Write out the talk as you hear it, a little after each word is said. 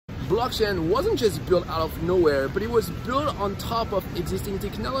blockchain wasn't just built out of nowhere, but it was built on top of existing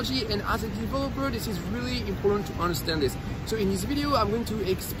technology, and as a developer, this is really important to understand this. So in this video, I'm going to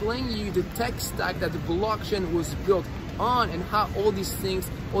explain you the tech stack that the blockchain was built on and how all these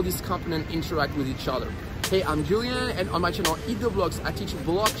things, all these components interact with each other. Hey, I'm Julian, and on my channel Eat the Blocks, I teach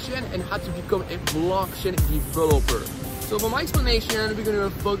blockchain and how to become a blockchain developer. So for my explanation, we're going to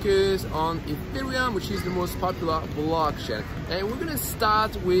focus on Ethereum, which is the most popular blockchain. And we're going to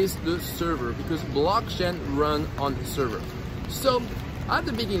start with the server because blockchain run on the server. So at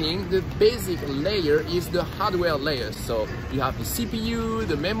the beginning, the basic layer is the hardware layer. So you have the CPU,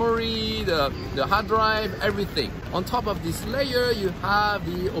 the memory, the hard drive, everything. On top of this layer, you have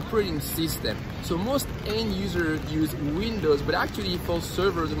the operating system. So most end users use Windows, but actually for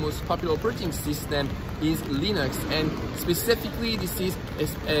server, the most popular operating system is Linux. And specifically, this is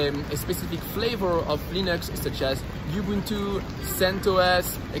a specific flavor of Linux, such as Ubuntu,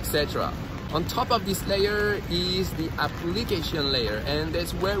 CentOS, etc. On top of this layer is the application layer, and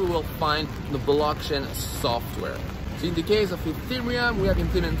that's where we will find the blockchain software. So in the case of Ethereum, we have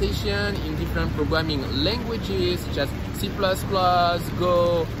implementation in different programming languages such as C++,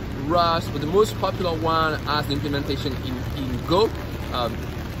 Go, Rust, but the most popular one has the implementation in Go,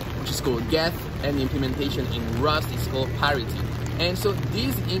 which is called Geth, and the implementation in Rust is called Parity. And so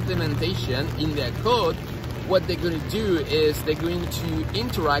this implementation in their code, what they're going to do is they're going to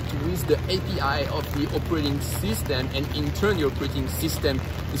interact with the API of the operating system, and in turn the operating system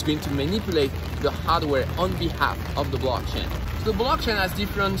is going to manipulate the hardware on behalf of the blockchain. So the blockchain has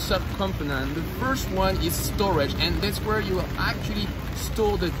different sub-components. The first one is storage, and that's where you will actually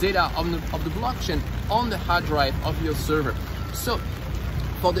store the data of the blockchain on the hard drive of your server. So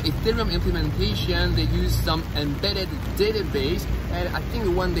for the Ethereum implementation, they use some embedded database, and I think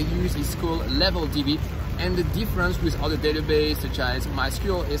the one they use is called LevelDB. And the difference with other databases such as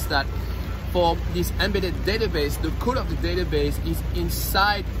MySQL is that for this embedded database, the code of the database is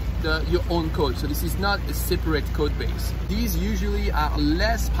inside your own code. So this is not a separate code base. These usually are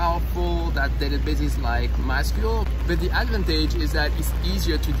less powerful than databases like MySQL, but the advantage is that it's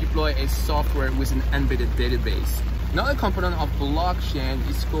easier to deploy a software with an embedded database. Another component of blockchain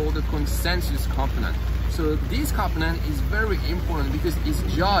is called the consensus component. So this component is very important because its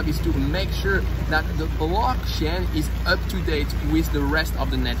job is to make sure that the blockchain is up to date with the rest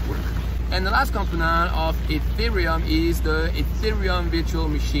of the network. And the last component of Ethereum is the Ethereum Virtual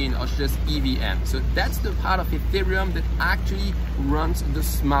Machine, or just EVM. So that's the part of Ethereum that actually runs the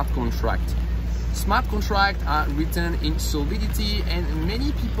smart contract. Smart contracts are written in Solidity, and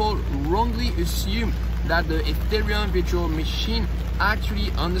many people wrongly assume that the Ethereum Virtual Machine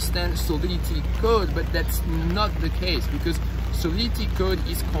actually understands Solidity code, but that's not the case because Solidity code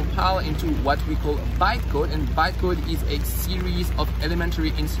is compiled into what we call bytecode, and bytecode is a series of elementary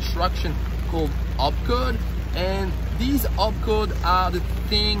instructions called opcode, and these opcodes are the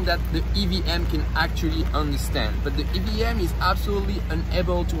thing that the EVM can actually understand, but the EVM is absolutely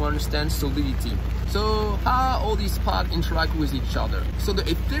unable to understand Solidity. So how all these parts interact with each other? So the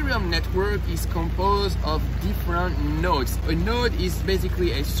Ethereum network is composed of different nodes. A node is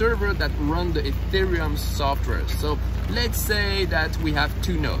basically a server that runs the Ethereum software. So let's say that we have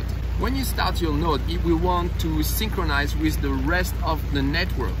two nodes. When you start your node, it will want to synchronize with the rest of the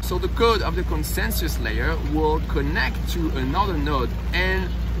network. So the code of the consensus layer will connect to another node, and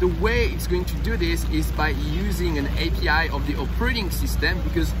the way it's going to do this is by using an API of the operating system,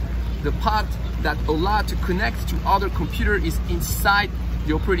 because the part that allows to connect to other computer is inside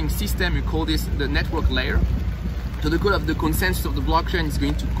the operating system. We call this the network layer. So the code of the consensus of the blockchain is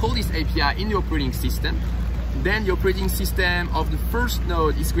going to call this API in the operating system. Then the operating system of the first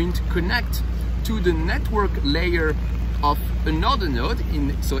node is going to connect to the network layer of another node, in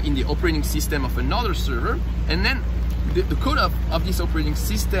the operating system of another server, and then the code of this operating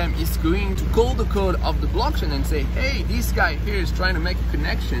system is going to call the code of the blockchain and say, hey, this guy here is trying to make a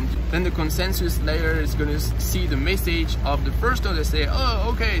connection. Then the consensus layer is going to see the message of the first node and say,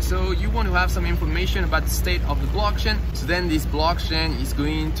 oh, okay, so you want to have some information about the state of the blockchain. So then this blockchain is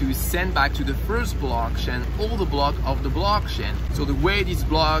going to send back to the first blockchain all the block of the blockchain. So the way these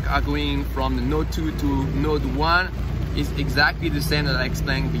blocks are going from the node 2 to node 1 is exactly the same that I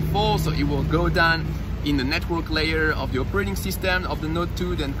explained before. So it will go down in the network layer of the operating system of the node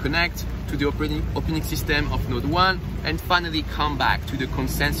 2, then connect to the operating system of node 1, and finally come back to the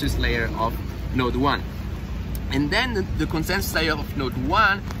consensus layer of node 1. And then the consensus layer of node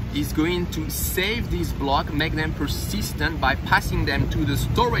 1 is going to save these blocks, make them persistent by passing them to the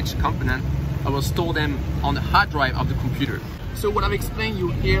storage component. I will store them on the hard drive of the computer. So what I've explained you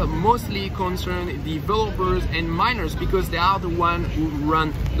here mostly concern developers and miners because they are the ones who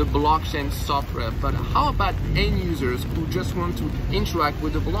run the blockchain software. But how about end users who just want to interact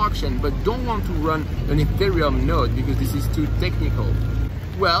with the blockchain but don't want to run an Ethereum node because this is too technical?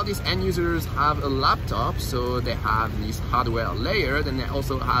 Well, these end users have a laptop, so they have this hardware layer, then they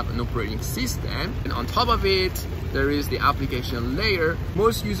also have an operating system, and on top of it, there is the application layer.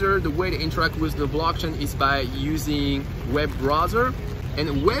 Most users, the way they interact with the blockchain is by using web browser,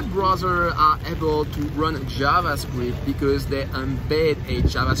 and web browsers are able to run JavaScript because they embed a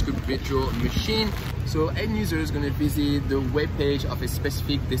JavaScript virtual machine. So end user is going to visit the web page of a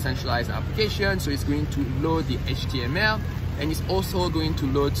specific decentralized application, so it's going to load the HTML, and it's also going to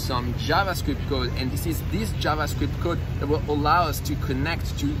load some JavaScript code, and this is this JavaScript code that will allow us to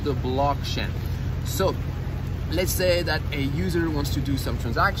connect to the blockchain. So let's say that a user wants to do some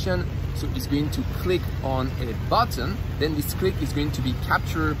transaction, so it's going to click on a button, then this click is going to be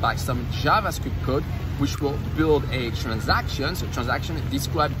captured by some JavaScript code which will build a transaction. So transaction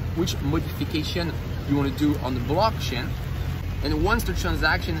describes which modification you want to do on the blockchain. And once the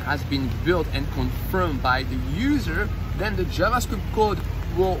transaction has been built and confirmed by the user, then the JavaScript code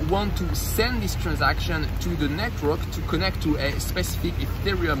will want to send this transaction to the network to connect to a specific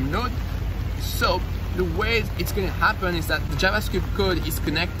Ethereum node. So the way it's going to happen is that the JavaScript code is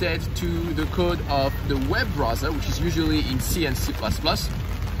connected to the code of the web browser, which is usually in C and C++.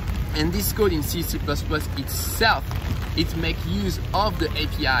 And this code in C, C++ itself, it makes use of the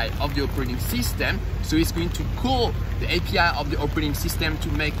API of the operating system. So it's going to call the API of the operating system to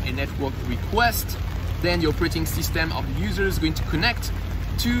make a network request. Then the operating system of the user is going to connect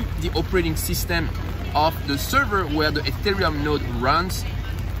to the operating system of the server where the Ethereum node runs.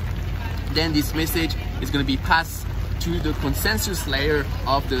 Then this message is going to be passed to the consensus layer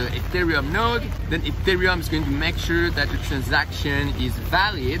of the Ethereum node. Then Ethereum is going to make sure that the transaction is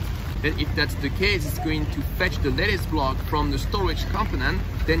valid. Then if that's the case, it's going to fetch the latest block from the storage component.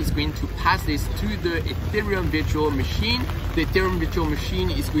 Then it's going to pass this to the Ethereum Virtual Machine. The Ethereum Virtual Machine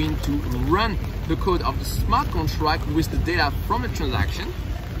is going to run the code of the smart contract with the data from the transaction.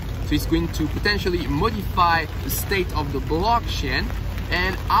 So it's going to potentially modify the state of the blockchain.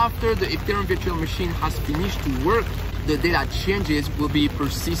 And after the Ethereum Virtual Machine has finished to work, the data changes will be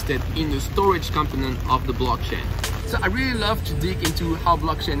persisted in the storage component of the blockchain. So I really love to dig into how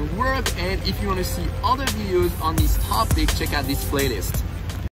blockchain works, and if you want to see other videos on this topic, check out this playlist.